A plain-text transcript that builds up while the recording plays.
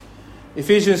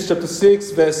Ephesians chapter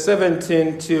 6, verse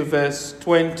 17 to verse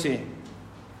 20.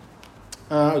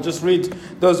 I'll just read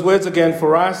those words again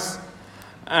for us.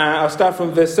 I'll start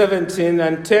from verse 17.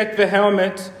 And take the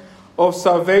helmet of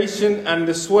salvation and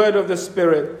the sword of the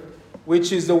Spirit,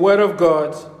 which is the word of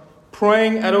God,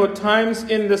 praying at all times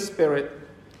in the Spirit,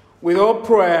 with all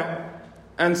prayer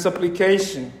and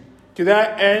supplication. To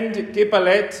that end, keep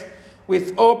alert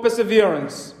with all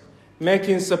perseverance,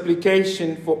 making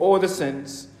supplication for all the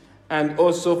saints, and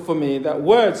also for me, that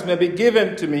words may be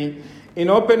given to me in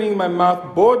opening my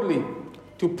mouth boldly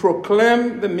to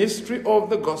proclaim the mystery of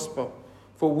the gospel,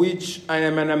 for which I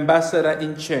am an ambassador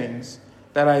in chains,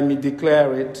 that I may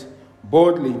declare it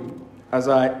boldly as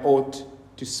I ought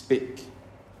to speak.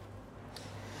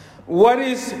 What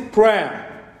is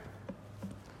prayer?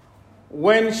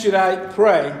 When should I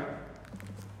pray?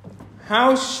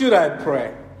 How should I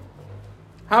pray?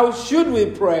 How should we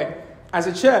pray as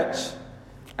a church?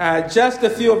 Just a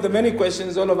few of the many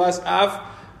questions all of us have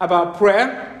about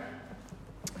prayer.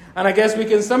 And I guess we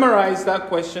can summarize that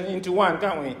question into one,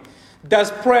 can't we?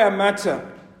 Does prayer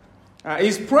matter?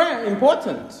 Is prayer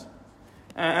important?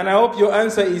 And I hope your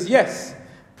answer is yes.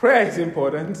 Prayer is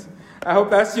important. I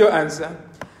hope that's your answer.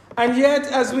 And yet,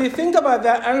 as we think about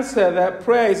that answer, that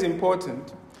prayer is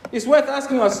important, it's worth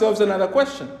asking ourselves another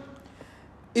question.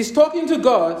 Is talking to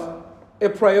God a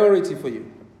priority for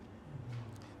you?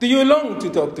 Do you long to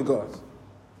talk to God?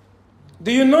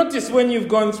 Do you notice when you've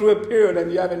gone through a period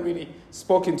and you haven't really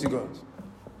spoken to God?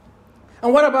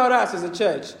 And what about us as a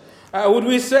church? Would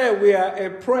we say we are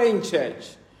a praying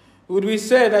church? Would we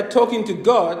say that talking to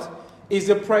God is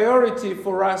a priority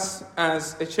for us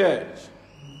as a church?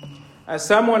 As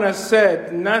someone has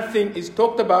said, nothing is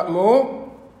talked about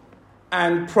more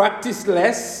and practiced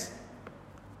less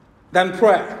than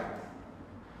prayer.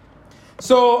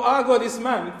 So our goal this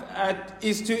month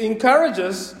is to encourage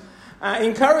us,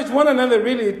 encourage one another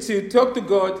really to talk to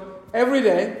God every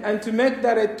day and to make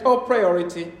that a top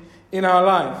priority in our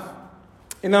life,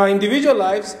 in our individual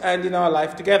lives and in our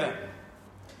life together.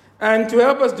 And to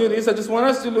help us do this, I just want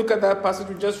us to look at that passage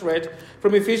we just read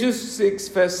from Ephesians 6,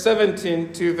 verse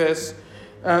 17 to verse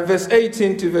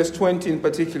 18 to verse 20 in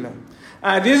particular.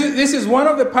 This is one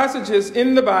of the passages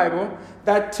in the Bible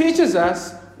that teaches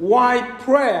us why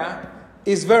prayer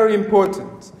is very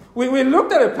important. We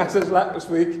looked at a passage last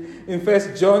week in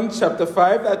 1 John chapter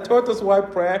 5 that taught us why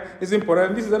prayer is important.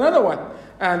 And this is another one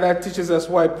that teaches us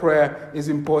why prayer is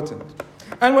important.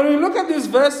 And when we look at these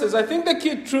verses, I think the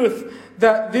key truth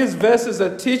that these verses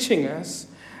are teaching us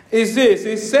is this.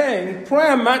 It's saying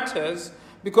prayer matters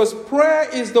because prayer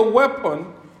is the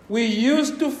weapon we use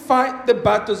to fight the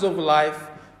battles of life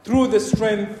through the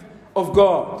strength of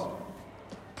God.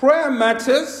 Prayer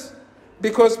matters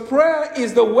because prayer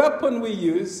is the weapon we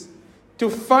use to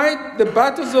fight the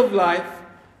battles of life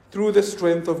through the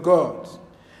strength of God.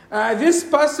 This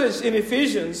passage in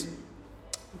Ephesians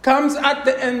comes at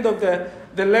the end of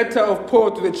the letter of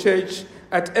Paul to the church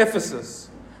at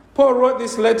Ephesus. Paul wrote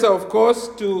this letter, of course,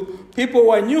 to people who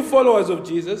are new followers of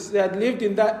Jesus. They had lived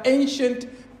in that ancient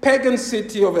pagan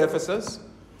city of Ephesus.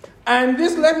 And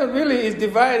this letter really is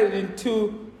divided in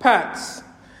two parts.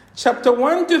 Chapter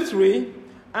 1 to 3,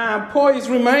 Paul is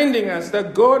reminding us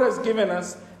that God has given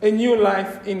us a new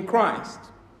life in Christ.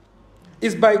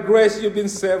 It's by grace you've been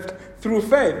saved through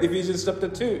faith, Ephesians chapter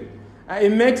 2.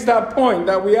 It makes that point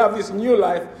that we have this new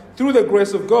life through the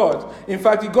grace of God. In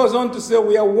fact, it goes on to say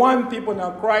we are one people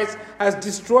now. Christ has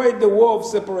destroyed the wall of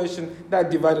separation that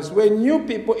divides us. We're new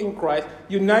people in Christ,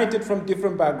 united from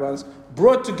different backgrounds,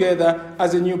 brought together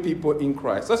as a new people in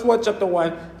Christ. That's what chapter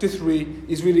 1 to 3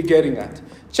 is really getting at.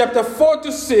 Chapter 4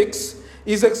 to 6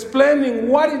 is explaining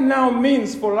what it now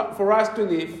means for us to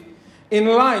live in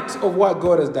light of what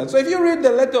God has done. So if you read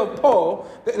the letter of Paul,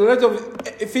 the letter of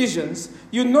Ephesians,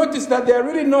 you notice that there are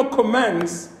really no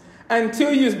commands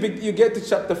until you get to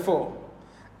chapter 4.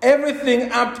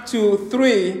 Everything up to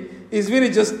 3 is really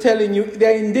just telling you,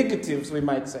 they're indicatives, we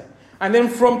might say. And then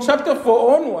from chapter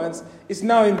 4 onwards, it's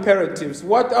now imperatives,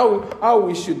 how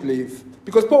we should live.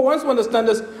 Because Paul wants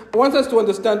us to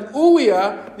understand who we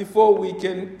are before we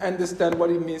can understand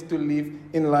what it means to live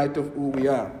in light of who we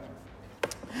are.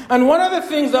 And one of the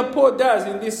things that Paul does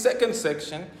in this second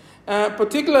section,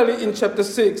 particularly in chapter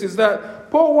 6, is that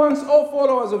Paul wants all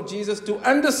followers of Jesus to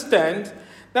understand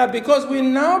that because we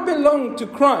now belong to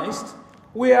Christ,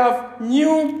 we have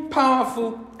new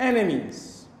powerful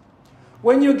enemies.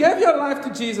 When you gave your life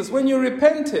to Jesus, when you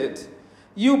repented,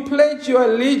 you pledged your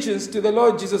allegiance to the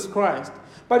Lord Jesus Christ.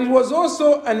 But it was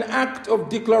also an act of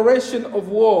declaration of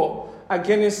war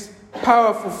against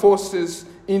powerful forces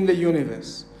in the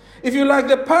universe. If you like,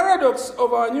 the paradox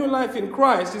of our new life in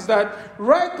Christ is that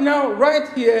right now,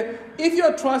 right here, if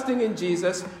you're trusting in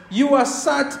Jesus, you are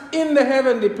sat in the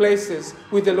heavenly places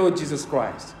with the Lord Jesus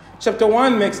Christ. Chapter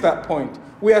 1 makes that point.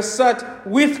 We are sat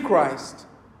with Christ.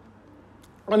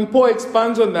 And Paul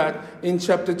expands on that in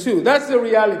chapter 2. That's the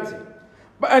reality.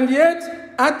 And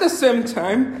yet, at the same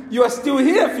time, you are still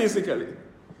here physically.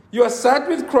 You are sat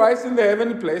with Christ in the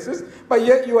heavenly places, but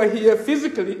yet you are here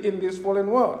physically in this fallen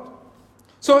world.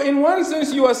 So in one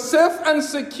sense, you are safe and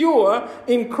secure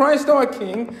in Christ our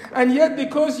King, and yet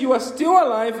because you are still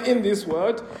alive in this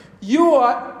world, you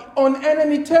are on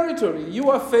enemy territory.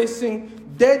 You are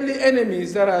facing deadly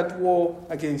enemies that are at war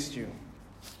against you.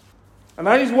 And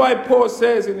that is why Paul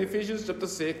says in Ephesians chapter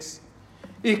 6,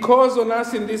 he calls on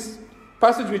us in this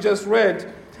passage we just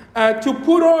read, to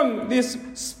put on this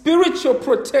spiritual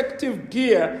protective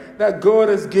gear that God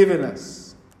has given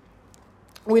us.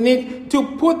 We need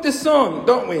to put this on,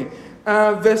 don't we?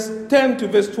 Verse 10 to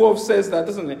verse 12 says that,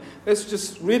 doesn't it? Let's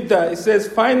just read that. It says,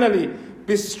 finally,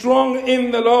 be strong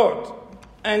in the Lord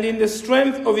and in the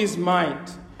strength of his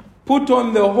might. Put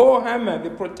on the whole hammer,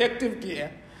 the protective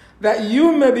gear, that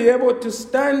you may be able to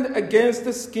stand against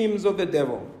the schemes of the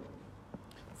devil.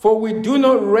 For we do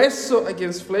not wrestle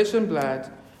against flesh and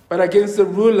blood, but against the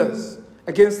rulers,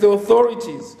 against the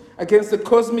authorities, against the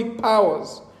cosmic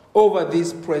powers over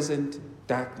this present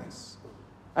darkness,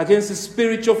 against the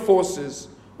spiritual forces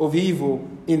of evil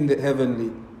in the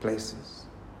heavenly places.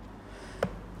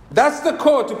 That's the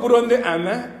call to put on the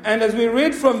armor. And as we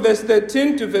read from verse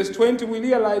 13 to verse 20, we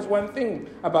realize one thing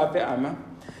about the armor.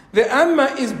 The armor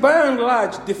is by and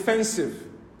large defensive.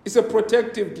 It's a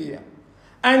protective gear.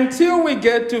 Until we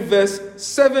get to verse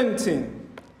 17.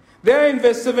 There in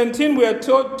verse 17, we are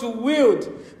taught to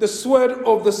wield the sword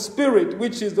of the Spirit,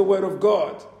 which is the word of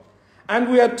God. And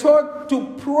we are taught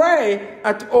to pray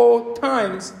at all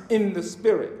times in the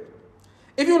Spirit.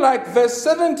 If you like, verse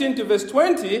 17 to verse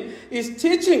 20 is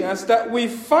teaching us that we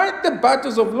fight the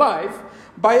battles of life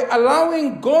by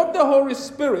allowing God the Holy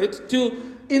Spirit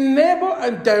to enable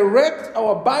and direct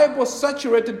our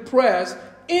Bible-saturated prayers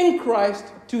in Christ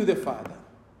to the Father.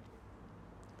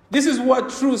 This is what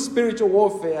true spiritual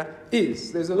warfare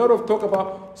is. There's a lot of talk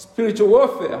about spiritual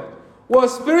warfare. Well,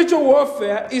 spiritual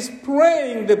warfare is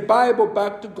praying the Bible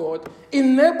back to God,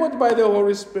 enabled by the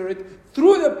Holy Spirit,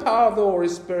 through the power of the Holy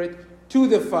Spirit, to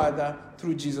the Father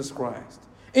through Jesus Christ,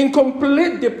 in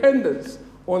complete dependence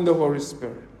on the Holy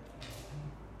Spirit.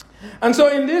 And so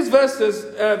in these verses,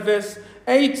 verse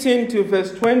 18 to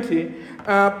verse 20,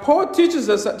 Paul teaches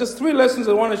us, just 3 lessons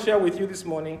I want to share with you this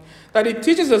morning, that it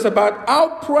teaches us about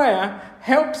how prayer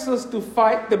helps us to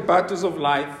fight the battles of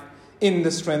life in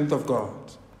the strength of God.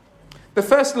 The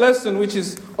first lesson, which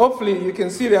is, hopefully you can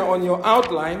see there on your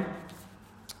outline,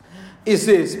 is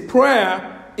this: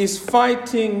 prayer is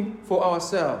fighting for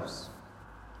ourselves.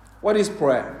 What is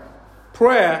prayer?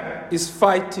 Prayer is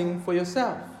fighting for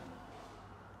yourself.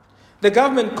 The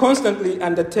government constantly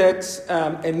undertakes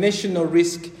a national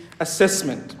risk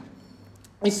assessment.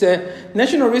 It's a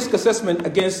national risk assessment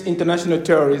against international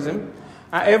terrorism.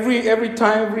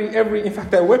 In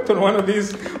fact, I worked on one of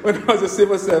these when I was a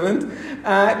civil servant.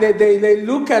 They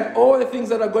look at all the things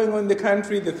that are going on in the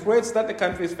country, the threats that the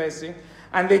country is facing,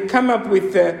 and they come up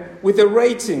with a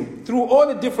rating through all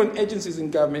the different agencies in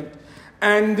government.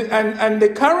 And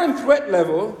the current threat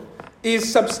level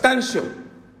is substantial.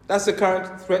 That's the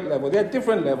current threat level. There are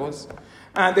different levels.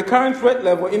 And the current threat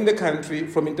level in the country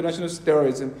from international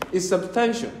terrorism is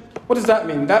substantial. What does that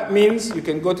mean? That means you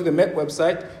can go to the Met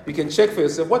website, you can check for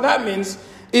yourself. What that means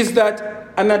is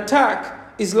that an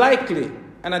attack is likely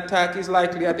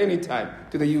at any time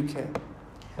to the UK.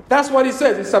 That's what it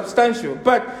says, it's substantial.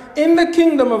 But in the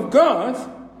kingdom of God,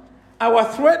 our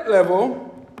threat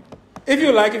level, if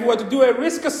you were to do a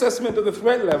risk assessment of the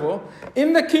threat level,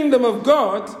 in the kingdom of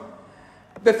God,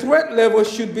 the threat level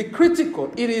should be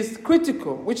critical. It is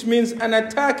critical, which means an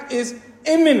attack is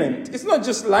imminent. It's not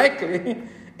just likely,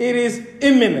 it is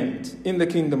imminent in the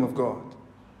kingdom of God.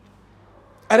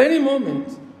 At any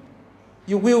moment,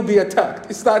 you will be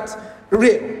attacked. It's that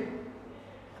real.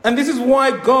 And this is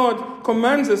why God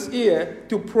commands us here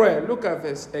to pray. Look at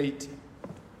verse 18.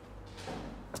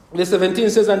 Verse 17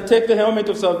 says, and take the helmet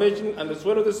of salvation and the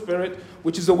sword of the Spirit,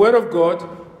 which is the word of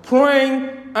God,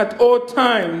 praying at all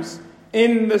times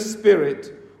in the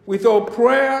Spirit, with all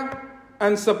prayer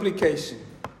and supplication.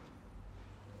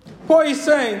 Paul is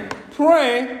saying,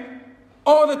 pray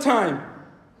all the time,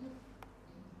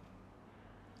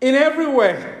 in every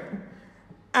way,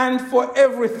 and for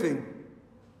everything.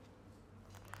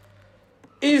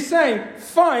 He's saying,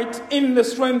 fight in the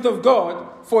strength of God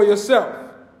for yourself.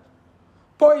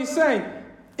 Paul is saying,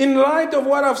 in light of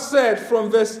what I've said from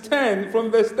verse 10,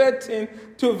 from verse 13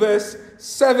 to verse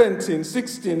 17,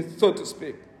 16, so to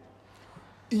speak,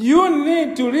 you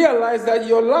need to realize that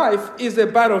your life is a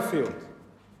battlefield.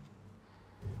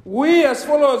 We, as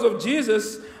followers of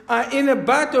Jesus, are in a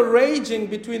battle raging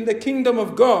between the kingdom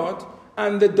of God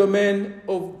and the domain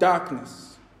of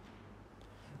darkness.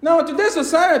 Now, today's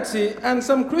society and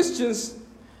some Christians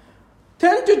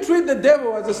tend to treat the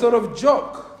devil as a sort of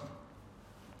joke,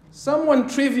 someone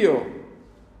trivial.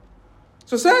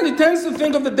 Society tends to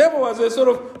think of the devil as a sort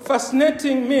of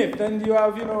fascinating myth, and you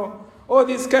have, all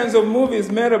these kinds of movies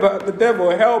made about the devil,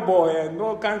 Hellboy, and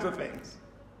all kinds of things.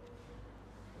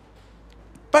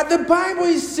 But the Bible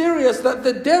is serious that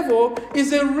the devil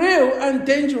is a real and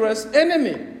dangerous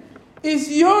enemy. He's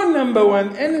your number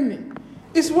one enemy.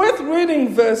 It's worth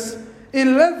reading verse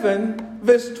 11,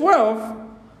 verse 12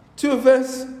 to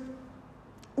verse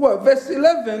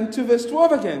 11 to verse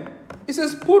 12 again. It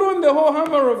says, put on the whole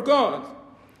armor of God,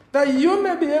 that you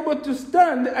may be able to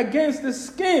stand against the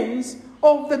schemes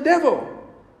of the devil.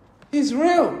 He's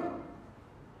real.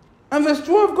 And verse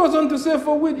 12 goes on to say,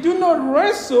 for we do not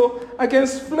wrestle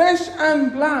against flesh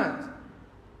and blood.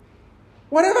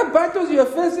 Whatever battles you're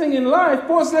facing in life,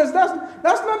 Paul says,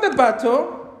 that's not the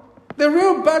battle. The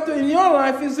real battle in your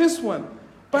life is this one.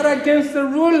 But against the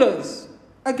rulers,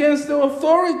 against the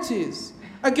authorities,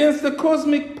 against the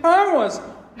cosmic powers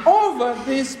over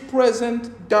this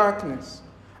present darkness,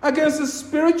 against the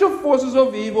spiritual forces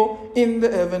of evil in the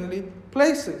heavenly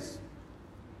places.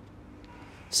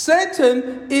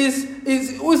 Satan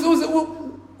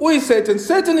who is Satan?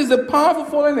 Satan is a powerful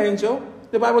fallen angel,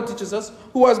 the Bible teaches us,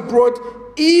 who has brought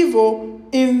evil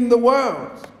in the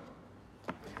world.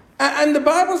 And the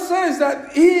Bible says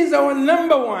that he is our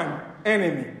number one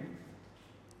enemy.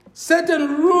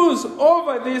 Satan rules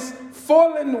over this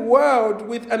fallen world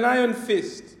with an iron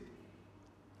fist.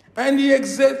 And he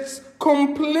exerts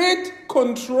complete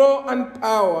control and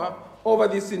power over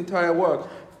this entire world.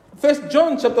 1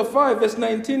 John chapter 5, verse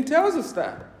 19 tells us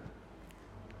that.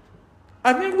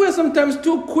 I think we're sometimes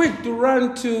too quick to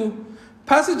run to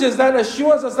passages that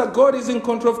assures us that God is in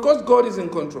control. Of course, God is in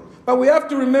control. But we have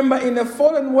to remember, in a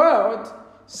fallen world,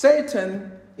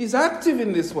 Satan is active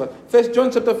in this world. 1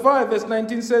 John chapter 5, verse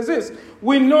 19 says this.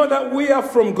 We know that we are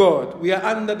from God. We are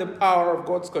under the power of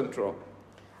God's control.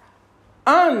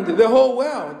 And the whole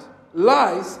world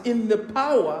lies in the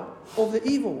power of the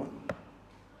evil one.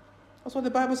 That's what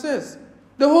the Bible says.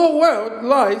 The whole world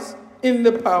lies in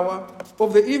the power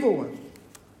of the evil one.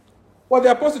 What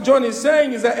the Apostle John is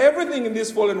saying is that everything in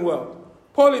this fallen world,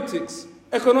 politics,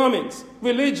 economics,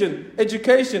 religion,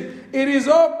 education, it is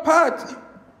all part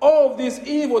of this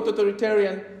evil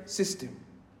totalitarian system.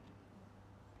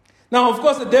 Now, of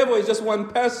course, the devil is just one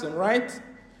person, right?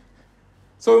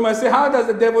 So we might say, how does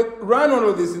the devil run all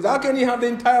of this? How can he have the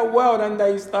entire world under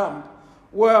his thumb?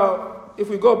 Well, if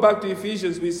we go back to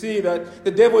Ephesians, we see that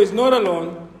the devil is not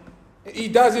alone. He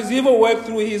does his evil work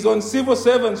through his own civil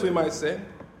servants, we might say.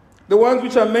 The ones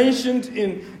which are mentioned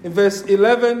in verse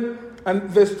 11 and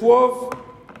verse 12,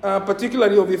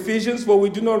 particularly of Ephesians, for we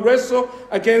do not wrestle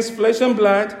against flesh and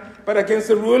blood, but against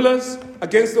the rulers,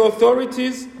 against the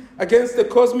authorities, against the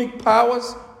cosmic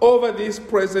powers over this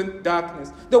present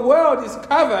darkness. The world is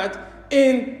covered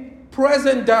in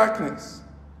present darkness.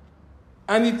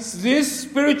 And it's these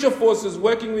spiritual forces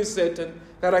working with Satan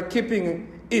that are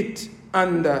keeping it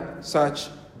under such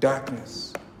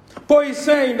darkness. Paul is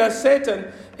saying that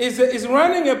Satan is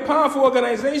running a powerful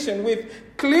organization with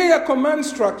clear command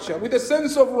structure, with a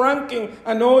sense of ranking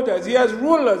and orders. He has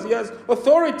rulers, he has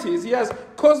authorities, he has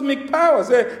cosmic powers,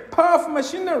 a powerful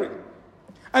machinery.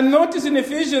 And notice in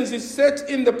Ephesians, it's set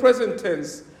in the present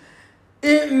tense.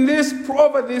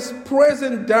 Over this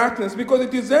present darkness, because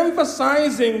it is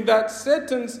emphasizing that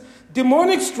Satan's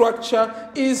demonic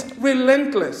structure is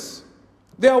relentless.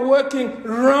 They are working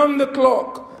round the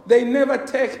clock. They never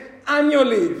take annual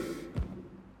leave.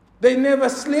 They never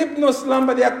sleep nor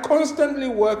slumber. They are constantly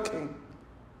working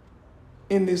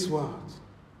in this world.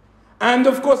 And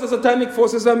of course, the satanic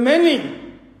forces are many.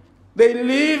 They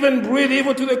live and breathe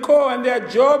evil to the core, and their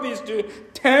job is to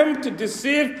tempt, to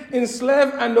deceive,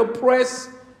 enslave, and oppress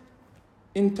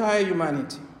entire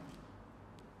humanity.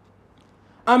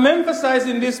 I'm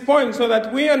emphasizing this point so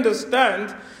that we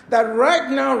understand that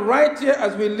right now, right here,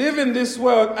 as we live in this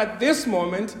world at this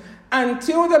moment,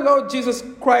 until the Lord Jesus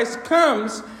Christ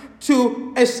comes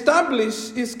to establish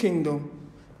his kingdom,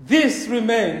 this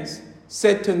remains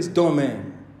Satan's domain.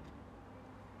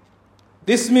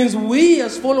 This means we,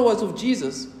 as followers of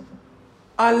Jesus,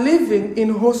 are living in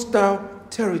hostile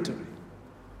territory.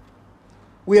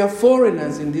 We are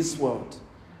foreigners in this world.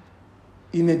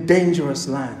 in a dangerous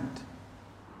land.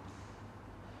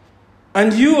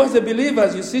 And you as a believer,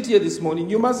 as you sit here this morning,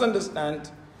 you must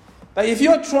understand that if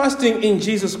you're trusting in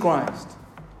Jesus Christ,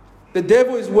 the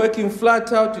devil is working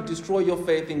flat out to destroy your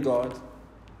faith in God.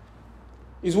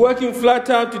 He's working flat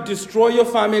out to destroy your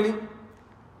family.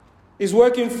 He's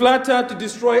working flat out to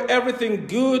destroy everything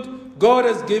good God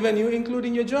has given you,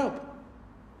 including your job.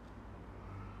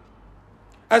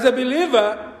 As a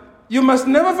believer, you must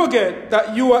never forget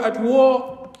that you are at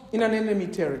war in an enemy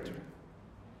territory.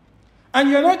 And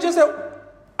you're not just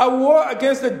at war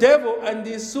against the devil and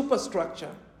his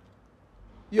superstructure.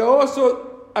 You're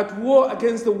also at war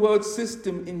against the world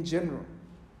system in general.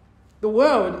 The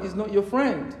world is not your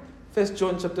friend. 1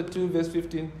 John chapter 2, verse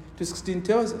 15 to 16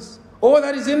 tells us. All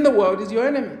that is in the world is your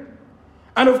enemy.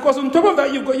 And of course, on top of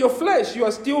that, you've got your flesh. You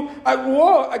are still at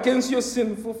war against your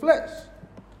sinful flesh.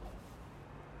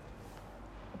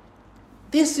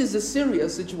 This is a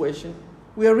serious situation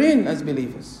we are in as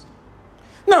believers.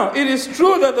 Now, it is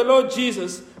true that the Lord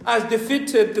Jesus has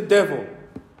defeated the devil.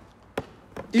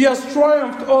 He has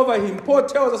triumphed over him. Paul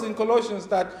tells us in Colossians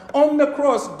that on the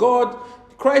cross,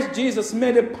 Christ Jesus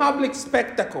made a public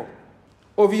spectacle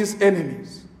of his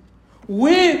enemies.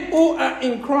 We who are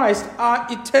in Christ are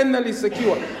eternally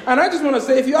secure. And I just want to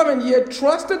say, if you haven't yet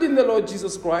trusted in the Lord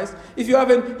Jesus Christ, if you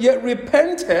haven't yet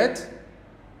repented,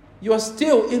 you are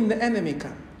still in the enemy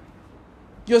camp.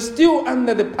 You're still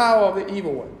under the power of the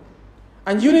evil one.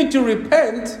 And you need to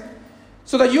repent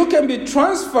so that you can be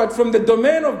transferred from the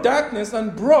domain of darkness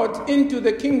and brought into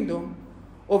the kingdom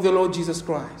of the Lord Jesus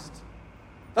Christ.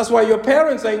 That's why your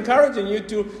parents are encouraging you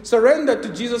to surrender to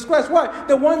Jesus Christ. Why?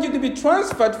 They want you to be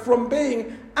transferred from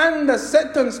being under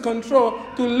Satan's control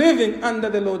to living under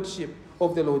the lordship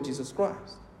of the Lord Jesus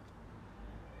Christ.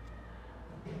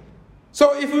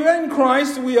 So if we are in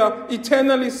Christ, we are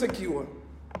eternally secure.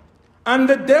 And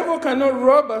the devil cannot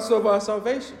rob us of our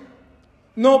salvation.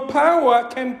 No power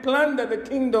can plunder the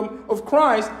kingdom of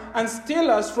Christ and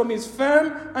steal us from his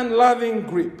firm and loving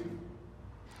grip.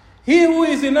 He who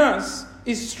is in us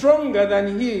is stronger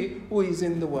than he who is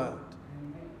in the world.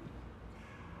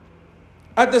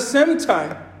 At the same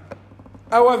time,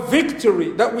 our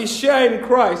victory that we share in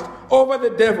Christ over the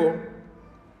devil,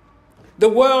 the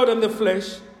world and the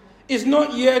flesh, is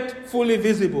not yet fully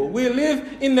visible. We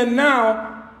live in the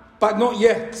now, but not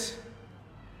yet.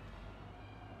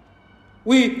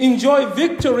 We enjoy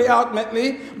victory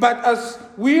ultimately, but as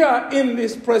we are in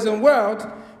this present world,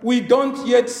 we don't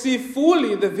yet see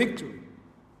fully the victory.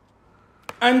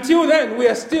 Until then, we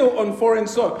are still on foreign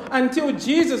soil. Until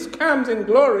Jesus comes in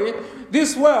glory,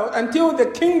 this world, until the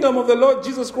kingdom of the Lord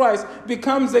Jesus Christ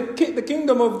becomes the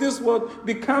kingdom of this world,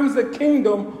 becomes the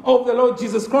kingdom of the Lord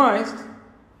Jesus Christ,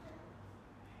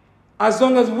 as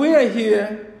long as we are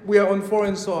here, we are on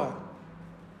foreign soil.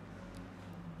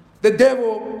 The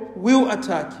devil will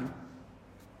attack you,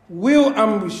 will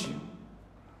ambush you.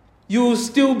 You will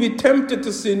still be tempted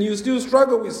to sin. You will still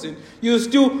struggle with sin. You will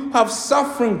still have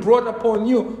suffering brought upon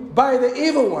you by the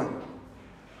evil one.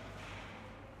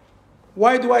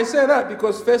 Why do I say that?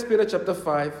 Because 1 Peter chapter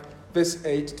 5, verse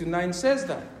 8 to 9 says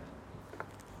that.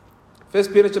 1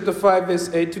 Peter chapter 5, verse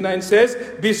 8 to 9 says,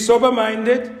 "Be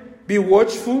sober-minded, be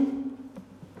watchful.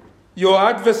 Your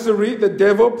adversary, the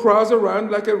devil, prowls around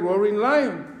like a roaring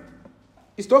lion."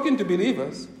 He's talking to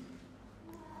believers,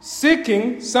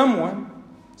 seeking someone,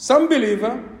 some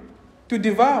believer, to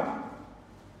devour.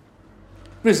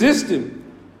 Resist him.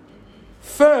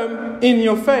 Firm in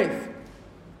your faith,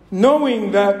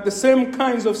 knowing that the same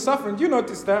kinds of suffering, do you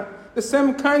notice that? The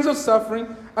same kinds of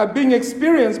suffering are being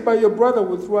experienced by your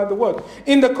brotherhood throughout the world.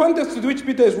 In the context to which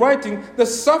Peter is writing, the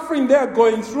suffering they are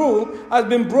going through has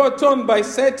been brought on by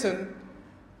Satan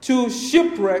to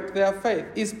shipwreck their faith.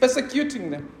 He's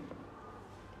persecuting them.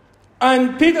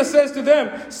 And Peter says to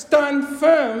them, stand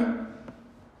firm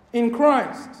in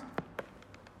Christ.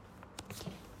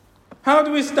 How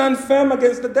do we stand firm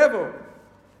against the devil?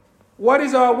 What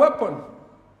is our weapon?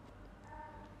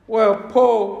 Well,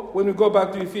 Paul, when we go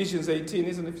back to Ephesians 18,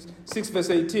 isn't it? 6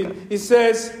 verse 18, he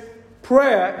says,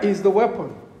 prayer is the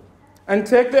weapon. And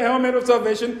take the helmet of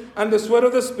salvation and the sword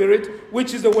of the Spirit,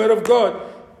 which is the word of God.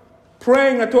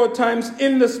 Praying at all times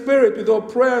in the Spirit with all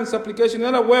prayer and supplication.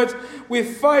 In other words, we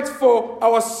fight for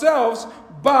ourselves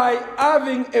by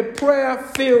having a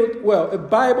a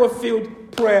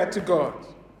Bible-filled prayer to God.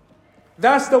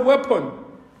 That's the weapon.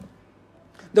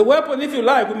 The weapon, if you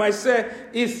like, we might say,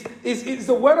 is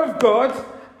the word of God,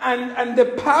 and the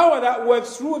power that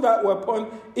works through that weapon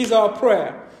is our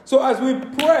prayer. So as we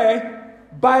pray,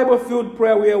 Bible-filled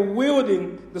prayer, we are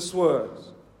wielding the swords.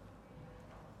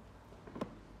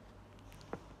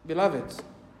 Beloved,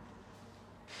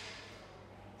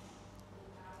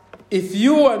 if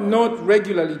you are not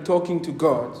regularly talking to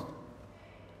God,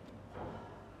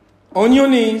 on your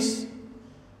knees,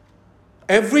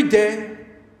 every day,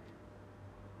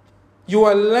 you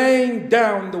are laying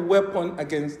down the weapon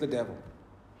against the devil,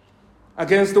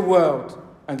 against the world,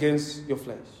 against your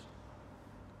flesh.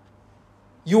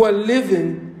 You are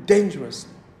living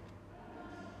dangerously.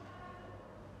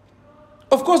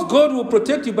 Of course, God will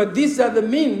protect you, but these are the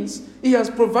means He has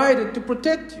provided to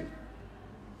protect you.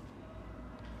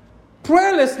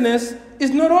 Prayerlessness is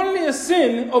not only a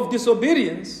sin of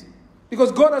disobedience,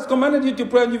 because God has commanded you to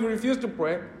pray and you refuse to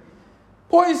pray.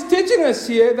 Paul is teaching us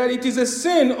here that it is a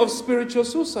sin of spiritual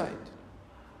suicide.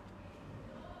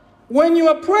 When you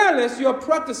are prayerless, you are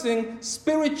practicing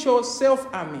spiritual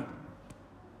self-harming.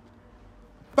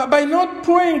 But by not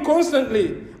praying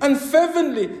constantly and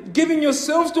fervently, giving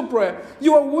yourselves to prayer,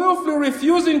 you are willfully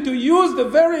refusing to use the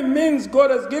very means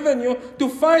God has given you to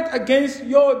fight against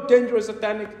your dangerous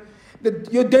satanic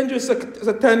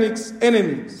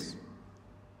enemies.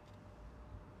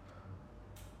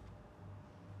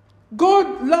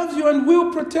 God loves you and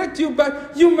will protect you,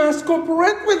 but you must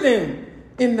cooperate with Him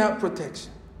in that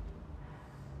protection.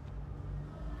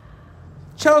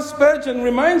 Charles Spurgeon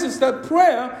reminds us that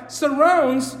prayer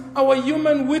surrounds our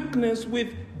human weakness with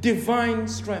divine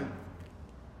strength.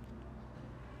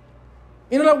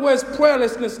 In other words,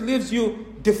 prayerlessness leaves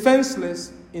you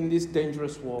defenseless in this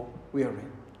dangerous war we are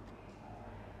in.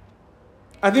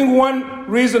 I think one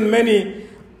reason many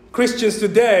Christians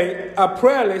today are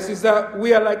prayerless is that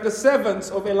we are like the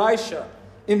servants of Elisha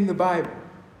in the Bible.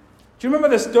 Do you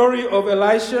remember the story of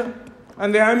Elisha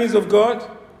and the armies of God?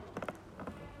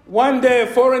 One day, a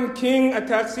foreign king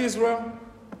attacks Israel.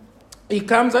 He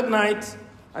comes at night.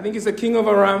 I think he's the king of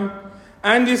Aram.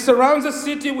 And he surrounds the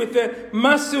city with a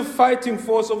massive fighting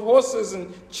force of horses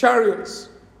and chariots.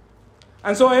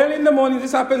 And so early in the morning,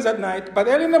 this happens at night, but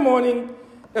early in the morning,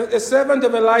 a servant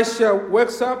of Elisha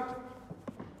wakes up.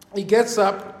 He gets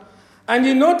up, and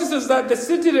he notices that the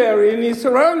city they're in is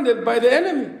surrounded by the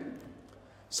enemy.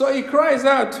 So he cries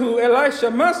out to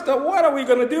Elisha, "Master, what are we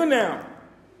going to do now?"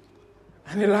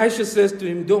 And Elisha says to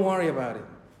him, "Don't worry about it.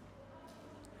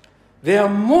 There are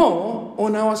more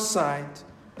on our side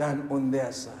than on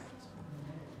their side."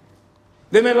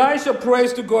 Then Elisha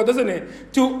prays to God, doesn't he,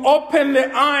 to open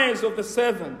the eyes of the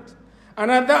servant. And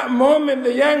at that moment,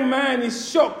 the young man is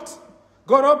shocked.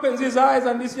 God opens his eyes,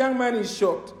 and this young man is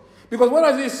shocked. Because what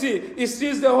does he see? He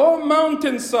sees the whole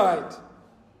mountainside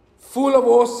full of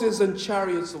horses and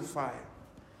chariots of fire.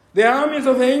 The armies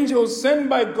of angels sent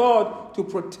by God to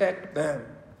protect them.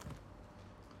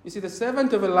 You see, the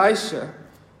servant of Elisha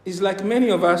is like many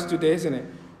of us today, isn't it?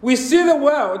 We see the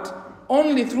world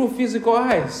only through physical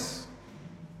eyes.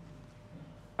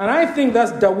 And I think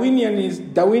that's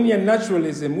Darwinian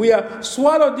naturalism. We are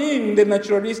swallowed in the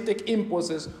naturalistic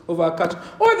impulses of our culture.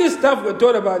 All this stuff we're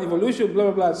taught about evolution,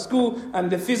 blah, blah, blah, school and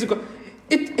the physical,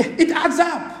 it adds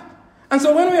up. And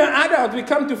so when we are adults, we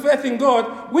come to faith in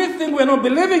God, we think we're not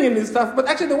believing in this stuff, but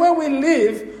actually the way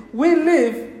we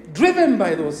live driven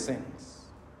by those things.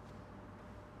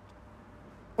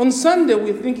 On Sunday,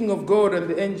 we're thinking of God and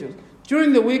the angels.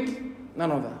 During the week,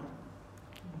 none of that.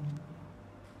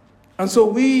 And so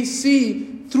we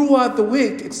see throughout the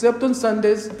week, except on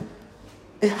Sundays,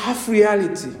 a half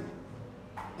reality.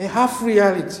 A half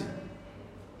reality.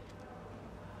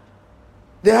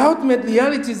 The ultimate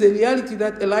reality is a reality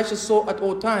that Elisha saw at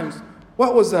all times.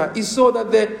 What was that? He saw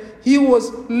that he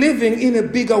was living in a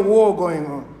bigger war going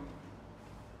on.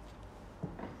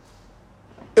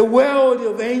 A world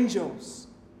of angels.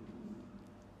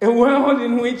 A world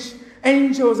in which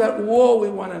angels are at war with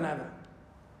one another.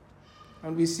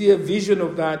 And we see a vision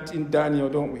of that in Daniel,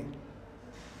 don't we?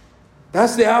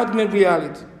 That's the ultimate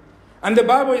reality. And the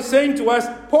Bible is saying to us,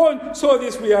 Paul saw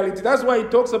this reality. That's why he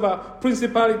talks about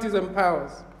principalities and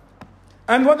powers.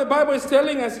 And what the Bible is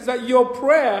telling us is that your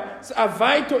prayers are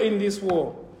vital in this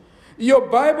war. Your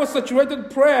Bible-saturated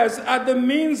prayers are the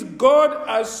means God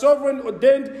has sovereignly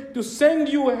ordained to send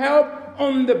you help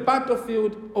on the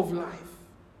battlefield of life.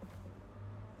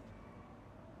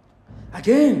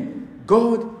 Again,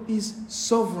 God is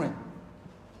sovereign.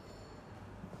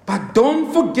 But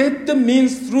don't forget the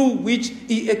means through which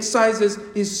He exercises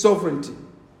His sovereignty.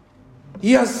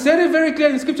 He has said it very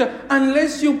clearly in Scripture,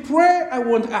 unless you pray, I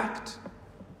won't act.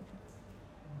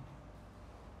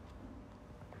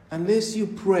 Unless you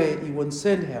pray, He won't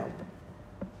send help.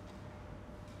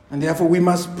 And therefore we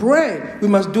must pray. We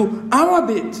must do our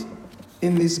bit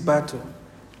in this battle.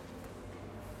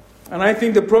 And I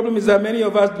think the problem is that many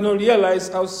of us do not realize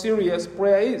how serious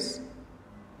prayer is.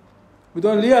 We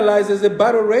don't realize there's a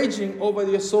battle raging over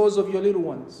the souls of your little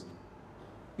ones.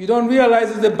 You don't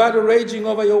realize there's a battle raging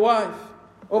over your wife,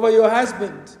 over your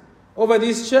husband, over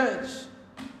this church,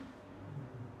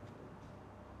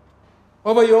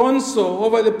 over your own soul,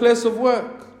 over the place of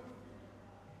work.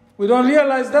 We don't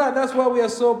realize that. That's why we are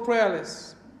so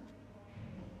prayerless.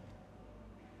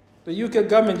 The UK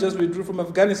government just withdrew from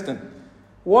Afghanistan.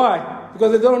 Why?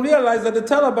 Because they don't realize that the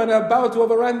Taliban are about to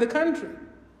overrun the country.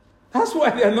 That's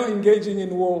why they are not engaging in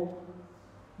war.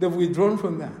 They've withdrawn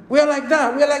from that. We are like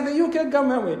that. We are like the UK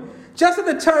government. Just at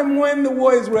the time when the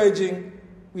war is raging,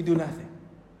 we do nothing.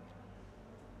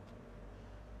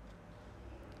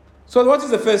 So what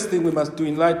is the first thing we must do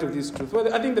in light of this truth?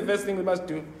 Well, I think the first thing we must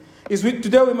do is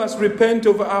today we must repent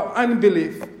of our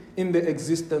unbelief in the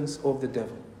existence of the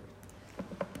devil.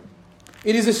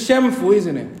 It is shameful,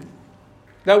 isn't it,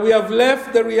 that we have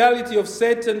left the reality of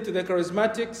Satan to the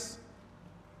charismatics.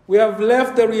 We have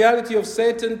left the reality of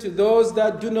Satan to those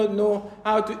that do not know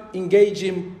how to engage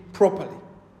him properly.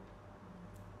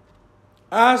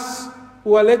 Us,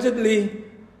 who allegedly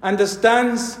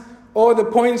understands all the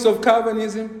points of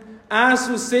Calvinism, us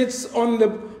who sits on the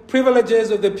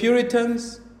privileges of the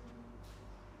Puritans,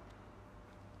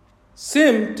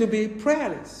 seem to be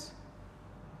prayerless.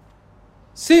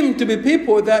 Seem to be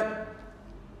people that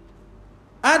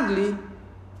hardly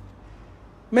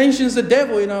mentions the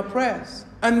devil in our prayers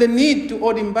and the need to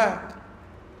hold him back.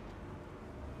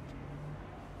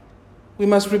 We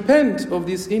must repent of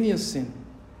this heinous sin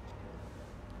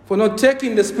for not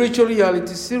taking the spiritual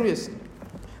reality seriously.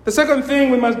 The second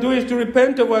thing we must do is to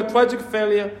repent of our tragic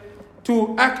failure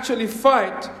to actually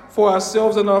fight for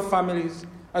ourselves and our families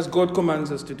as God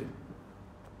commands us to do.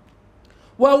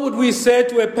 What would we say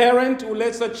to a parent who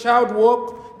lets a child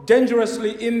walk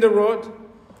dangerously in the road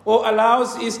or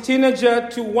allows his teenager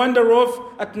to wander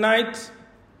off at night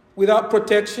without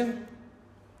protection?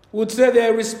 Would say they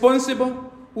are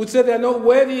irresponsible? Would say they are not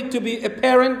worthy to be a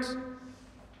parent?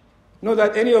 Not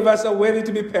that any of us are worthy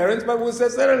to be parents, but we say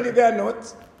certainly they are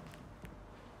not.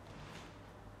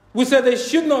 We say they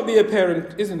should not be a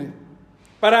parent, isn't it?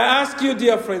 But I ask you,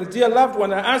 dear friends, dear loved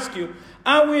one, I ask you,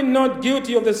 are we not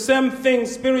guilty of the same thing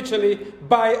spiritually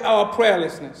by our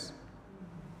prayerlessness?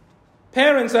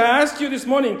 Parents, I ask you this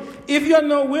morning, if you're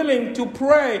not willing to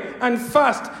pray and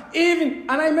fast,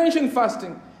 and I mentioned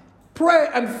fasting, pray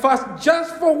and fast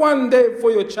just for one day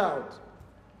for your child,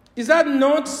 is that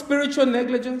not spiritual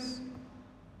negligence?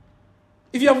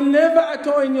 If you have never at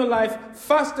all in your life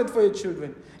fasted for your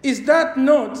children, is that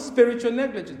not spiritual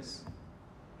negligence?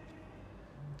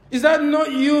 Is that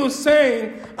not you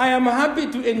saying, I am happy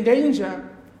to endanger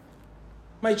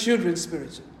my children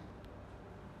spiritually?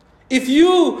 If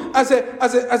you, as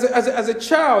a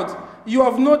child, you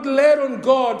have not led on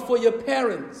God for your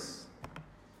parents,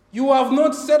 you have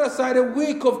not set aside a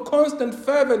week of constant,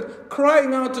 fervent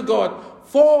crying out to God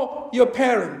for your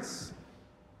parents,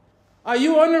 are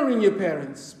you honoring your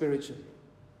parents spiritually?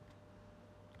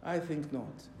 I think not.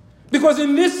 Because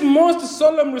in this most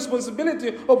solemn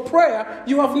responsibility of prayer,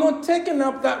 you have not taken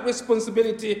up that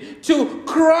responsibility to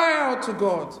cry out to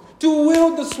God, to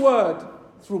wield the sword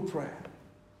through prayer.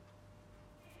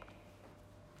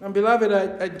 And beloved,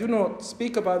 I do not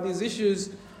speak about these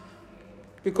issues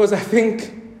because I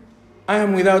think I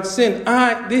am without sin.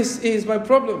 This is my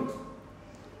problem.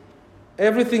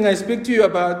 Everything I speak to you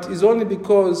about is only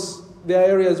because there are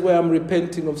areas where I'm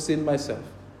repenting of sin myself.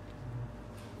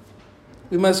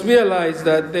 We must realize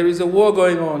that there is a war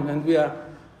going on and we are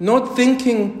not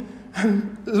thinking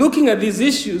and looking at these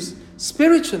issues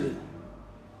spiritually.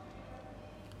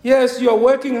 Yes, you are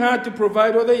working hard to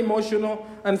provide all the emotional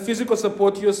and physical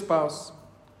support to your spouse.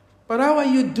 But how are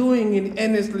you doing in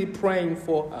earnestly praying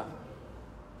for her?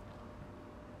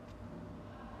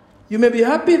 You may be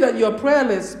happy that you are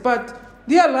prayerless, but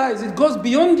realize it goes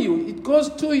beyond you. It goes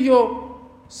to your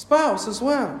spouse as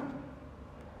well.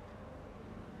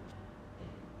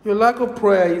 Your lack of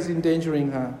prayer is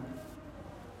endangering her.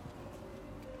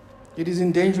 It is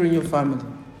endangering your family.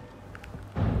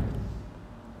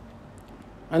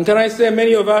 And can I say,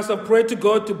 many of us have prayed to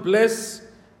God to bless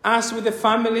us with a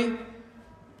family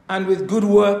and with good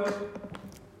work.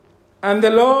 And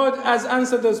the Lord has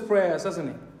answered those prayers, hasn't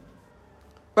He?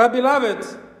 But beloved,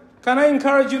 can I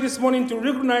encourage you this morning to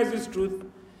recognize this truth,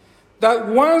 that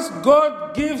once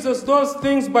God gives us those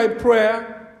things by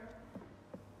prayer,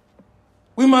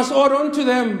 we must hold on to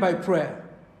them by prayer.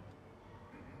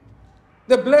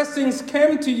 The blessings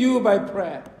came to you by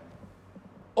prayer.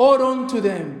 Hold on to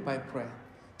them by prayer.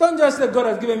 Don't just say, God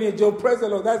has given me a job, praise the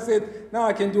Lord, that's it, now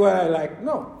I can do what I like.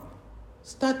 No.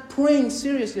 Start praying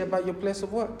seriously about your place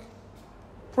of work.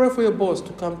 Pray for your boss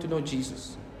to come to know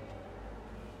Jesus.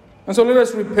 And so let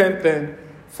us repent then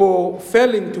for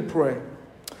failing to pray.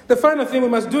 the final thing we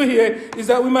must do here is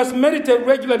that we must meditate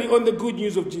regularly on the good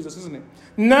news of Jesus, isn't it?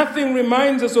 Nothing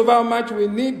reminds us of how much we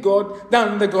need God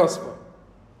than the gospel.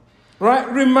 Right?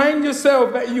 Remind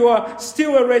yourself that you are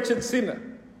still a wretched sinner,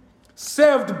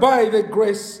 saved by the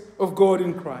grace of God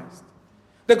in Christ.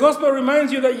 The gospel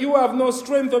reminds you that you have no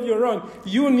strength of your own.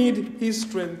 You need his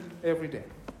strength every day.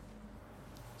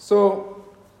 So,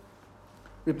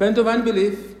 repent of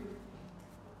unbelief.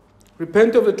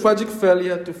 Repent of the tragic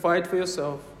failure to fight for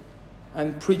yourself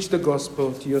and preach the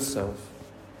gospel to yourself.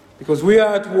 Because we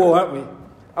are at war, aren't we?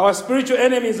 Our spiritual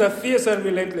enemies are fierce and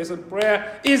relentless, and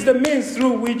prayer is the means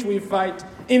through which we fight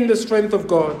in the strength of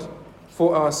God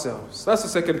for ourselves. That's the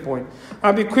second point.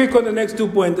 I'll be quick on the next 2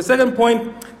 points. The second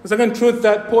point, the second truth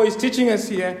that Paul is teaching us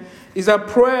here is that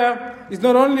prayer is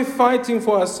not only fighting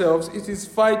for ourselves, it is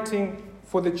fighting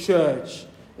for the church.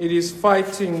 It is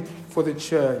fighting for the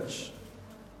church.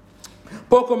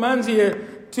 Paul commands here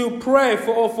to pray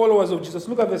for all followers of Jesus.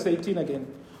 Look at verse 18 again.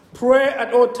 Pray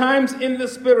at all times in the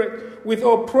Spirit with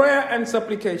all prayer and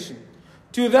supplication.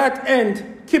 To that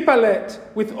end, keep alert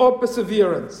with all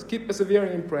perseverance. Keep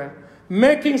persevering in prayer.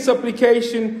 Making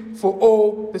supplication for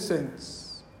all the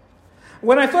saints.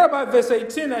 When I thought about verse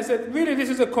 18, I said, really, this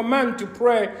is a command to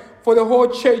pray for the whole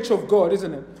church of God,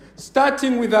 isn't it?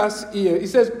 Starting with us here. It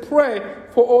says, pray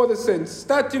for all the saints.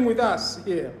 Starting with us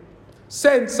here.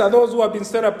 Saints are those who have been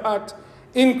set apart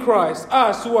in Christ.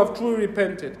 Us who have truly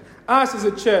repented. Us as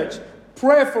a church.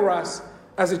 Pray for us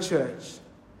as a church.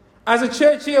 As a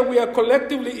church here, we are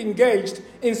collectively engaged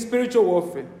in spiritual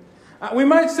warfare. We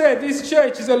might say this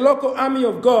church is a local army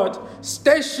of God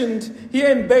stationed here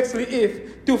in Bexley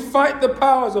Heath to fight the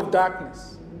powers of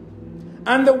darkness.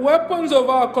 And the weapons of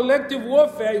our collective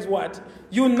warfare is what?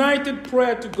 United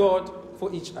prayer to God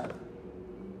for each other.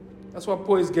 That's what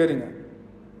Paul is getting at.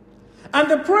 And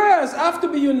the prayers have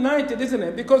to be united, isn't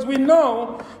it? Because we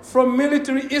know from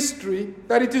military history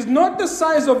that it is not the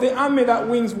size of the army that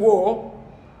wins war.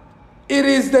 It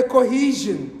is the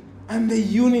cohesion and the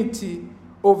unity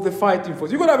of the fighting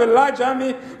force. You could have a large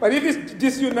army, but if it's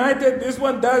disunited, this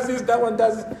one does this, that one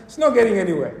does this, it's not getting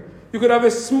anywhere. You could have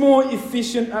a small,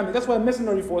 efficient army. That's why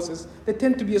mercenary forces, they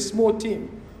tend to be a small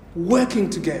team working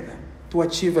together to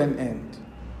achieve an end.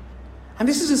 And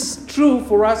this is true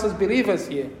for us as believers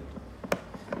here.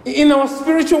 In our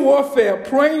spiritual warfare,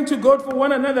 praying to God for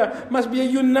one another must be a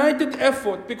united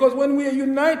effort, because when we are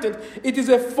united, it is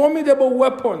a formidable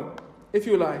weapon, if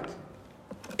you like,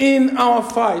 in our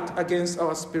fight against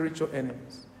our spiritual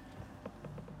enemies.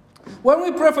 When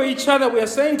we pray for each other, we are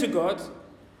saying to God,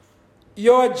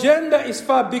 your agenda is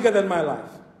far bigger than my life.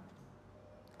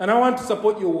 And I want to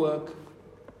support your work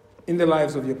in the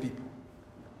lives of your people.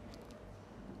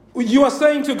 You are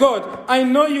saying to God, I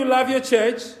know you love your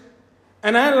church,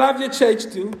 and I love your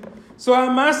church too. So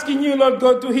I'm asking you, Lord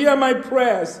God, to hear my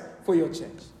prayers for your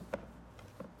church.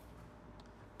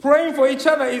 Praying for each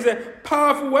other is a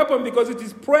powerful weapon because it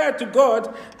is prayer to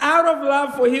God out of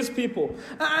love for his people.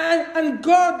 And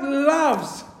God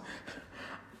loves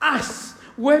us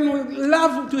when we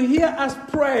love to hear us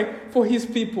pray for his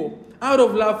people out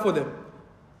of love for them.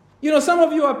 You know, some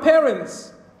of you are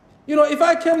parents. You know, if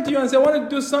I came to you and said, I want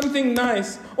to do something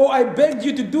nice, or I begged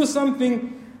you to do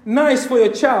something nice for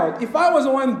your child, if I was the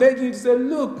one begging you to say,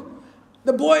 look,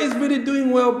 the boy is really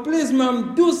doing well, please,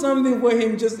 mom, do something for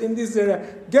him just in this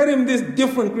area. Get him this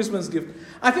different Christmas gift.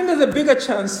 I think there's a bigger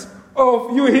chance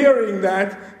of you hearing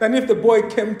that than if the boy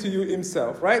came to you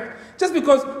himself, right? Just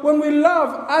because when we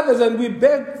love others and we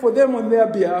beg for them on their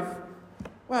behalf,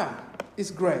 wow,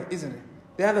 it's great, isn't it?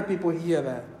 The other people hear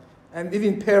that. And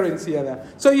even parents hear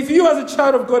that. So if you as a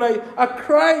child of God are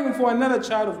crying for another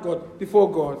child of God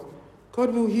before God,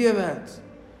 God will hear that.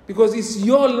 Because it's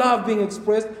your love being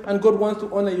expressed, and God wants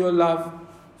to honor your love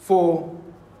for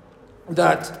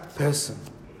that person.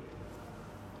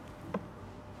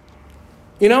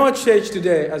 In our church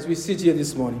today, as we sit here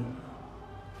this morning,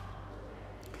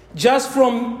 just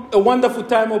from a wonderful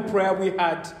time of prayer we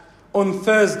had on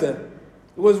Thursday, it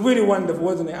was really wonderful,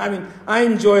 wasn't it? I mean, I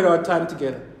enjoyed our time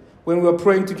together when we were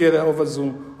praying together over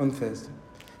Zoom on Thursday.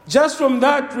 Just from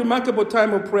that remarkable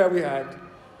time of prayer we had,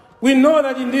 we know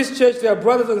that in this church there are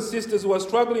brothers and sisters who are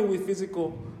struggling with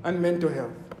physical and mental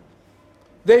health.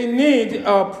 They need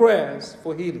our prayers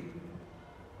for healing.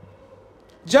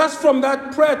 Just from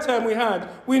that prayer time we had,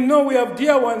 we know we have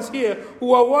dear ones here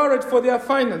who are worried for their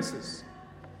finances.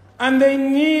 And they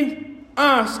need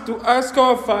us to ask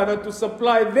our Father to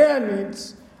supply their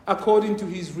needs according to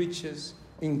his riches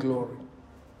in glory.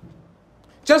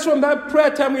 Just from that prayer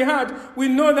time we had, we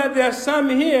know that there are some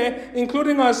here,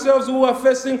 including ourselves, who are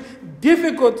facing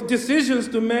difficult decisions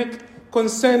to make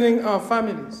concerning our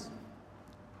families.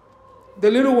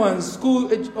 the little ones, school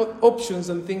options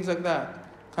and things like that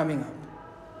coming up.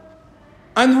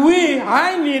 And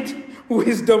I need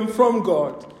wisdom from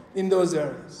God in those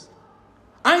areas.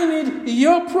 I need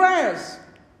your prayers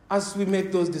as we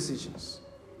make those decisions.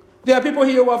 There are people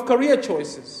here who have career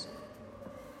choices.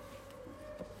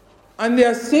 And they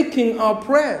are seeking our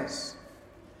prayers.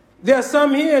 There are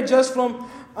some here, just from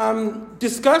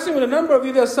discussing with a number of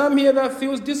you, there are some here that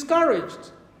feels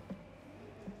discouraged.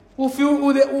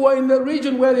 Who are in the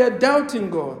region where they are doubting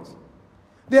God.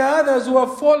 There are others who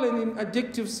have fallen in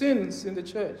addictive sins in the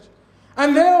church.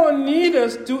 And they all need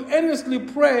us to earnestly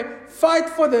pray, fight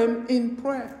for them in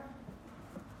prayer.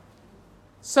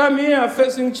 Some here are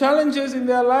facing challenges in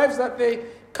their lives that they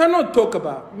cannot talk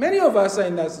about. Many of us are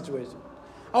in that situation.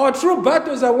 Our true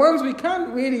battles are ones we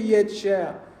can't really yet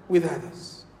share with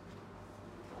others.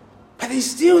 But they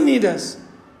still need us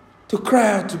to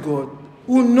cry out to God,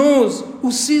 who knows,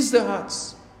 who sees the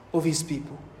hearts of his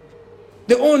people.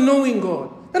 The all-knowing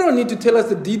God. They don't need to tell us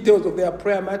the details of their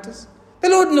prayer matters. The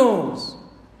Lord knows.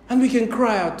 And we can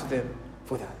cry out to them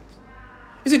for that.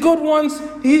 You see, God wants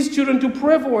his children to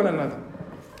pray for one another.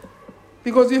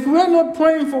 Because if we are not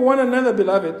praying for one another,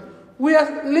 beloved, we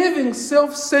are living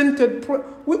self-centered.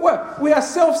 We are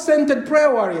self-centered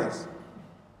prayer warriors.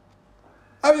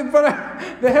 I mean,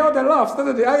 but the elder laughs,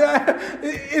 doesn't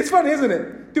it? It's funny, isn't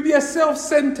it? To be a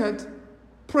self-centered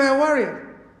prayer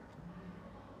warrior.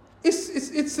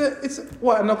 It's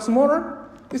what, an oxymoron?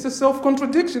 It's a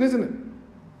self-contradiction, isn't it?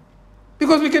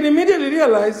 Because we can immediately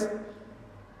realize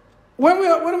when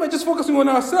we're just focusing on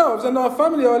ourselves and our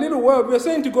family, our little world, we're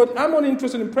saying to God, I'm only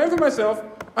interested in praying for myself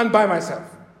and by myself.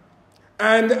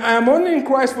 And I'm only in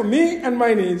Christ for me and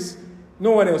my needs.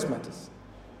 No one else matters.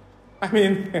 I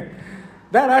mean,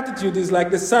 that attitude is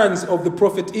like the sons of the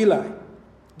prophet Eli.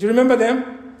 Do you remember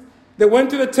them? They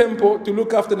went to the temple to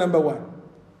look after number one.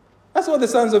 That's what the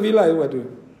sons of Eli were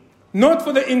doing. Not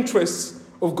for the interests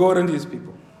of God and his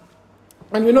people.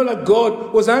 And we know that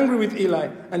God was angry with Eli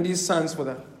and his sons for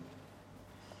that.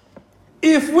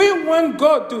 If we want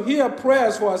God to hear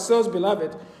prayers for ourselves,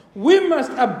 beloved, we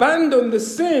must abandon the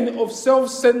sin of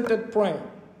self-centered prayer.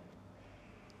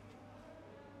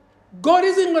 God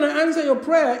isn't going to answer your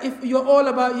prayer if you're all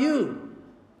about you.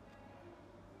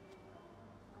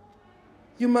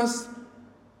 You must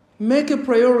make a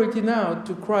priority now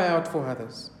to cry out for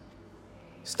others.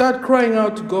 Start crying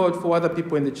out to God for other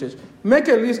people in the church. Make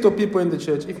a list of people in the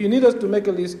church. If you need us to make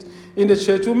a list in the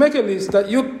church, we'll make a list that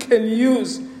you can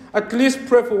use. At least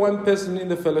pray for one person in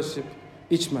the fellowship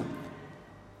each month.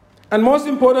 And most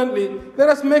importantly, let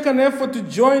us make an effort to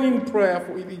join in prayer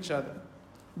with each other.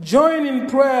 Join in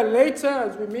prayer later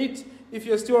as we meet, if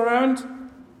you're still around.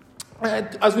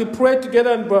 As we pray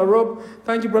together, and Brother Rob,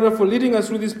 thank you, brother, for leading us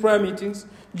through these prayer meetings.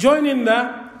 Join in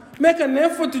that. Make an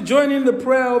effort to join in the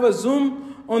prayer over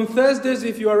Zoom on Thursdays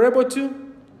if you are able to.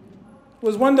 It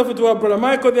was wonderful to have Brother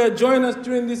Michael there join us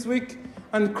during this week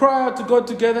and cry out to God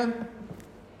together.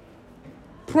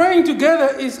 Praying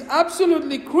together is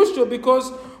absolutely crucial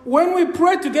because when we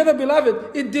pray together,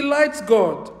 beloved, it delights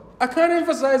God. I can't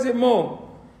emphasize it more.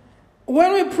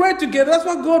 When we pray together, that's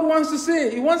what God wants to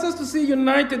see. He wants us to see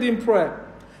united in prayer.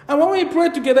 And when we pray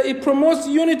together, it promotes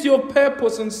unity of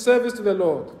purpose and service to the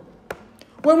Lord.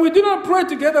 When we do not pray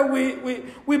together,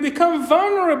 we become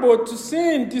vulnerable to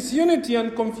sin, disunity,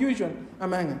 and confusion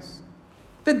among us.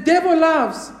 The devil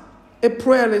loves a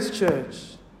prayerless church.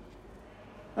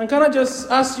 And can I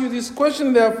just ask you this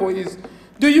question, therefore, is,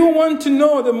 do you want to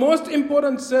know the most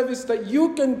important service that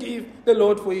you can give the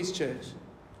Lord for his church?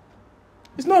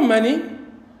 It's not money.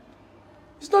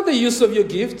 It's not the use of your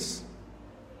gifts.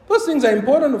 Those things are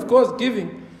important, of course,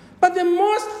 giving. But the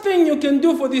most thing you can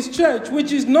do for this church,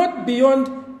 which is not beyond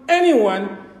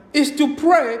anyone, is to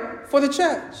pray for the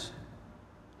church.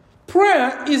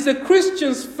 Prayer is a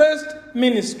Christian's first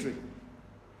ministry.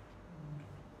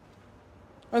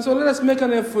 And so let us make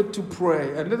an effort to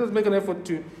pray, and let us make an effort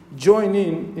to join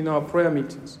in our prayer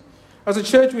meetings. As a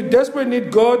church, we desperately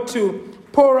need God to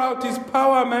pour out his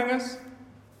power among us.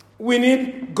 We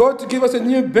need God to give us a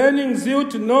new burning zeal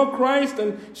to know Christ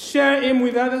and share him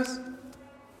with others.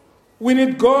 We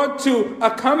need God to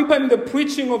accompany the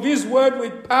preaching of his word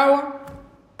with power.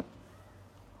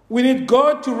 We need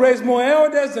God to raise more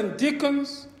elders and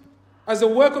deacons as the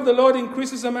work of the Lord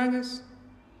increases among us.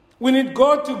 We need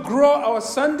God to grow our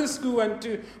Sunday school and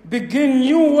to begin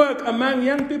new work among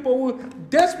young people who are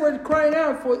desperately crying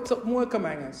out for some work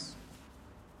among us.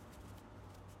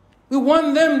 We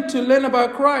want them to learn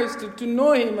about Christ, to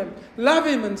know him and love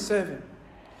him and serve him.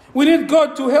 We need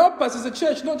God to help us as a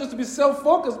church, not just to be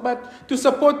self-focused, but to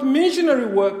support missionary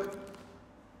work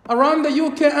around the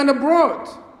UK and abroad.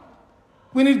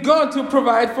 We need God to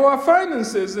provide for our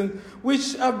finances,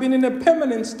 which have been in a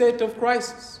permanent state of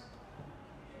crisis.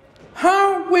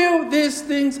 How will these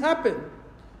things happen?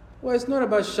 Well, it's not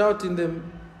about shouting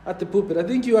them at the pulpit. I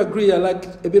think you agree I like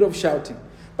a bit of shouting.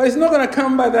 But it's not going to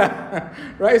come by that.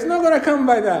 Right? It's not going to come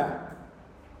by that.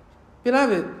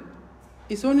 Beloved,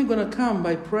 it's only going to come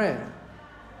by prayer.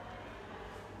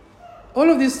 All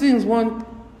of these things will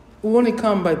only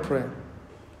come by prayer.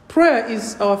 Prayer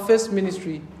is our first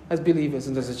ministry as believers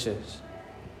and as a church.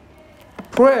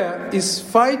 Prayer is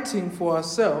fighting for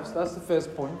ourselves. That's the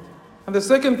first point. And the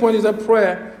second point is that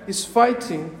prayer is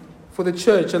fighting for the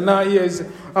church. And now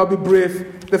I'll be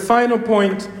brief. The final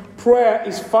point, prayer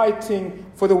is fighting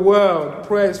for the world.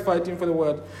 Prayer is fighting for the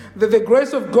world. The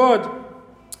grace of God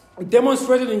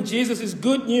demonstrated in Jesus is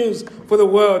good news for the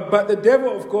world. But the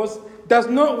devil, of course, does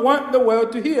not want the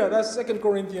world to hear. That's 2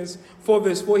 Corinthians 4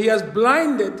 verse 4. He has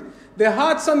blinded the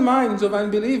hearts and minds of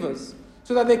unbelievers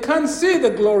so that they can't see the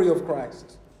glory of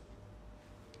Christ.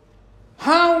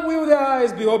 How will their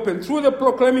eyes be opened? Through the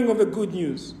proclaiming of the good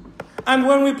news. And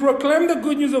when we proclaim the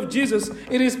good news of Jesus,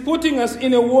 it is putting us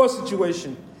in a war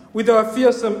situation with our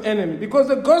fearsome enemy. Because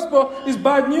the gospel is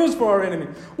bad news for our enemy.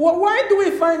 Why do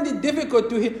we find it difficult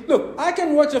to hear? Look, I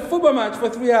can watch a football match for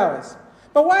 3 hours.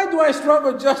 But why do I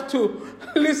struggle just to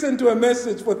listen to a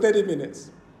message for 30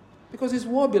 minutes? Because it's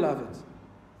war, beloved.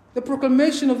 The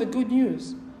proclamation of the good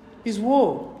news is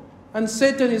war. And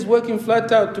Satan is working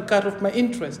flat out to cut off my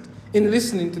interest in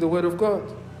listening to the word of God.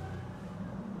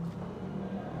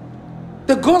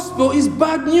 The gospel is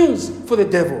bad news for the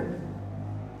devil.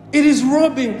 It is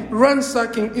robbing,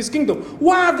 ransacking his kingdom.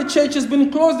 Why have the churches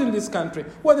been closed in this country?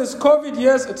 Well, there's COVID,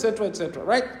 yes, etc.,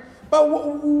 right? But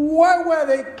why were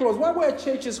they closed? Why were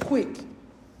churches quick?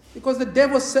 Because the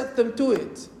devil set them to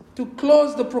it, to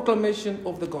close the proclamation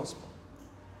of the gospel.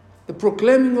 The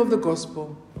proclaiming of the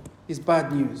gospel is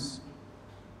bad news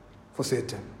for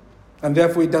Satan. And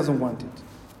therefore, he doesn't want it.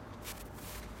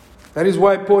 That is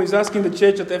why Paul is asking the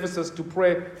church at Ephesus to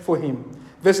pray for him.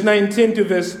 Verse 19 to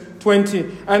verse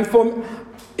 20. And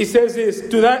it says this,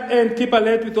 to that end, keep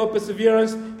alert with all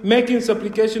perseverance, making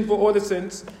supplication for all the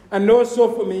saints, and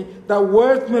also for me, that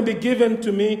words may be given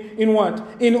to me in what?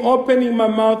 In opening my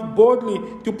mouth boldly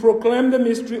to proclaim the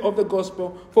mystery of the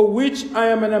gospel, for which I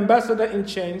am an ambassador in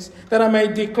chains, that I may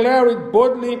declare it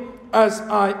boldly as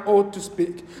I ought to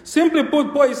speak. Simply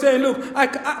put, Paul is saying, look,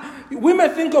 we may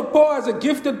think of Paul as a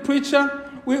gifted preacher.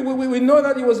 We know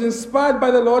that he was inspired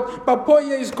by the Lord, but Paul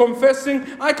here is confessing,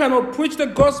 I cannot preach the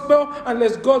gospel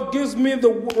unless God gives me the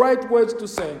right words to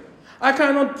say. I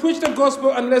cannot preach the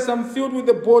gospel unless I'm filled with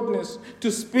the boldness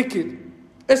to speak it,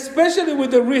 especially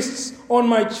with the wrists on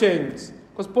my chains.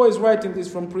 Because Paul is writing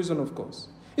this from prison, of course.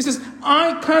 He says,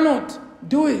 I cannot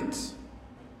do it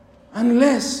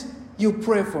unless you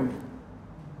pray for me.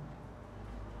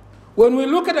 When we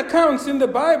look at accounts in the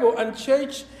Bible and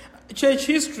church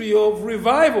history of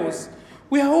revivals,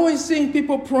 we are always seeing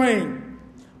people praying.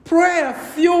 Prayer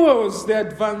fuels the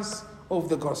advance of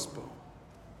the gospel.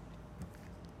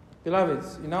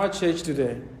 Beloved, in our church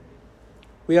today,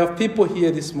 we have people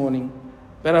here this morning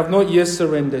that have not yet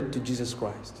surrendered to Jesus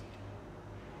Christ.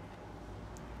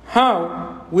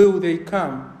 How will they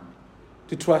come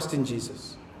to trust in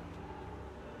Jesus?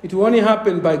 It will only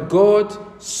happen by God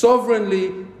sovereignly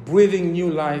breathing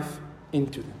new life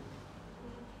into them.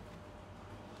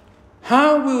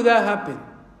 How will that happen?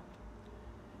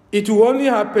 It will only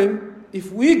happen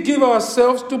if we give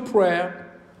ourselves to prayer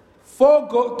for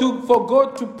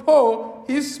God to pour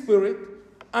His Spirit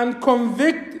and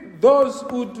convict those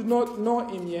who do not know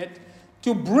Him yet,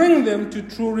 to bring them to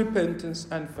true repentance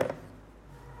and faith.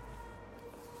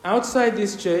 Outside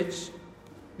this church,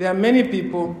 there are many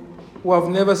people who have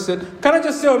never said, can I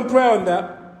just say on prayer on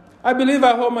that? I believe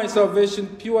I owe my salvation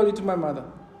purely to my mother.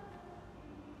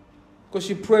 Because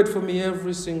she prayed for me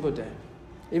every single day.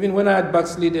 Even when I had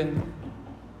backslidden,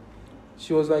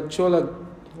 she was like, Chola,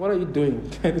 what are you doing?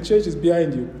 The church is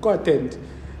behind you. Go attend.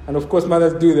 And of course,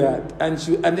 mothers do that. And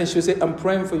then she'll say, I'm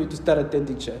praying for you to start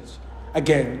attending church.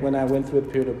 Again, when I went through a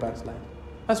period of backsliding.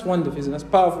 That's wonderful, isn't it?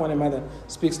 That's powerful when a mother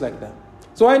speaks like that.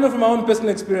 So I know from my own personal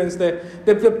experience that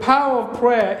the power of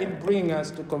prayer in bringing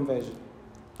us to conversion.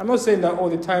 I'm not saying that all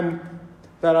the time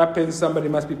that happens, somebody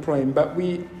must be praying, but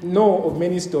we know of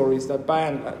many stories that by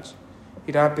and large,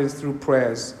 it happens through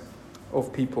prayers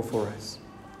of people for us.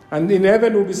 And in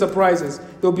heaven will be surprises.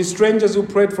 There will be strangers who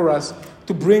prayed for us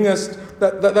to bring us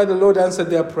that the Lord answered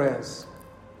their prayers.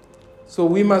 So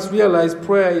we must realize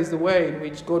prayer is the way in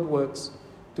which God works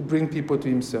to bring people to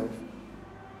Himself.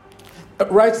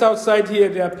 Right outside here,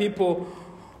 there are people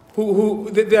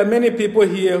there are many people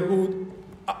here who,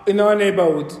 in our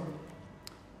neighborhood,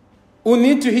 who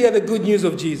need to hear the good news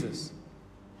of Jesus.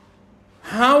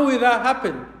 How will that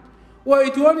happen? Well,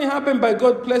 it will only happen by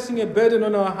God placing a burden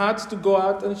on our hearts to go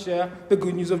out and share the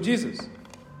good news of Jesus.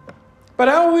 But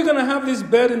how are we going to have this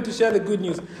burden to share the good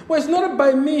news? Well, it's not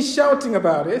by me shouting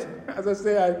about it. As I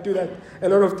say, I do that a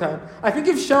lot of time. I think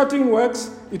if shouting works,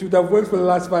 it would have worked for the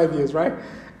last 5 years, right?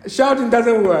 Shouting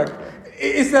doesn't work.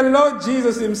 It's the Lord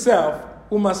Jesus himself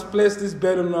who must place this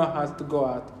burden on our hearts to go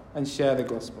out and share the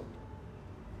gospel.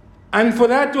 And for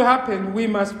that to happen, we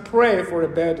must pray for a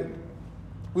burden.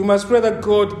 We must pray that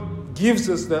God gives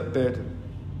us that burden.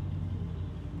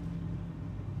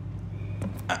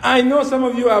 I know some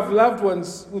of you have loved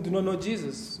ones who do not know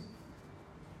Jesus.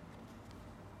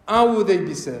 How will they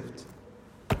be saved?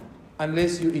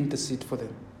 Unless you intercede for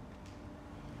them.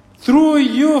 Through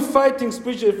you fighting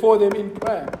spiritually for them in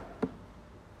prayer.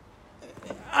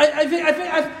 I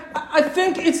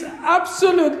think it's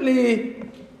absolutely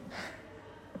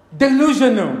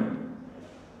delusional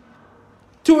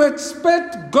to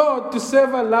expect God to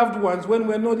save our loved ones when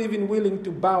we're not even willing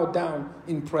to bow down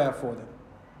in prayer for them.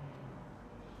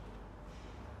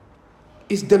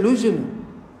 It's delusional.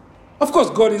 Of course,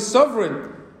 God is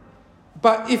sovereign.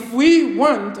 But if we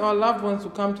want our loved ones to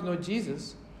come to know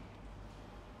Jesus,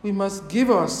 we must give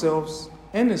ourselves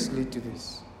earnestly to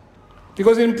this.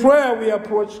 Because in prayer, we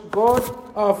approach God,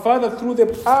 our Father, through the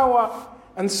power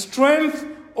and strength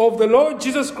of the Lord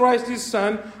Jesus Christ, his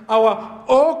Son, our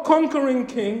all-conquering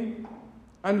King,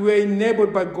 and we are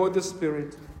enabled by God the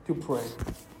Spirit to pray.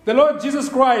 The Lord Jesus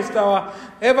Christ, our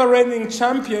ever-reigning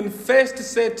champion, faced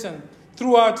Satan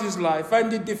throughout his life,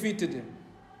 and he defeated him.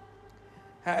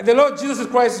 The Lord Jesus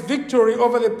Christ's victory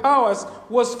over the powers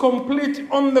was complete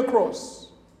on the cross.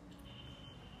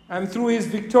 And through his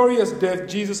victorious death,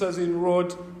 Jesus has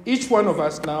enrolled each one of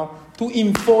us now to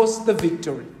enforce the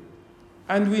victory.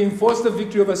 And we enforce the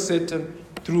victory over Satan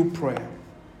through prayer.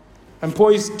 And Paul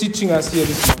is teaching us here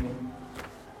this morning.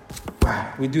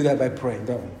 Wow, we do that by praying,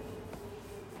 don't we?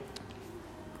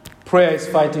 Prayer is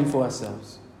fighting for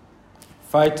ourselves.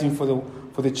 Fighting for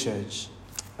the church,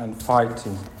 and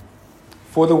fighting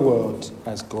for the world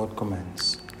as God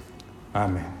commands.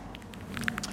 Amen.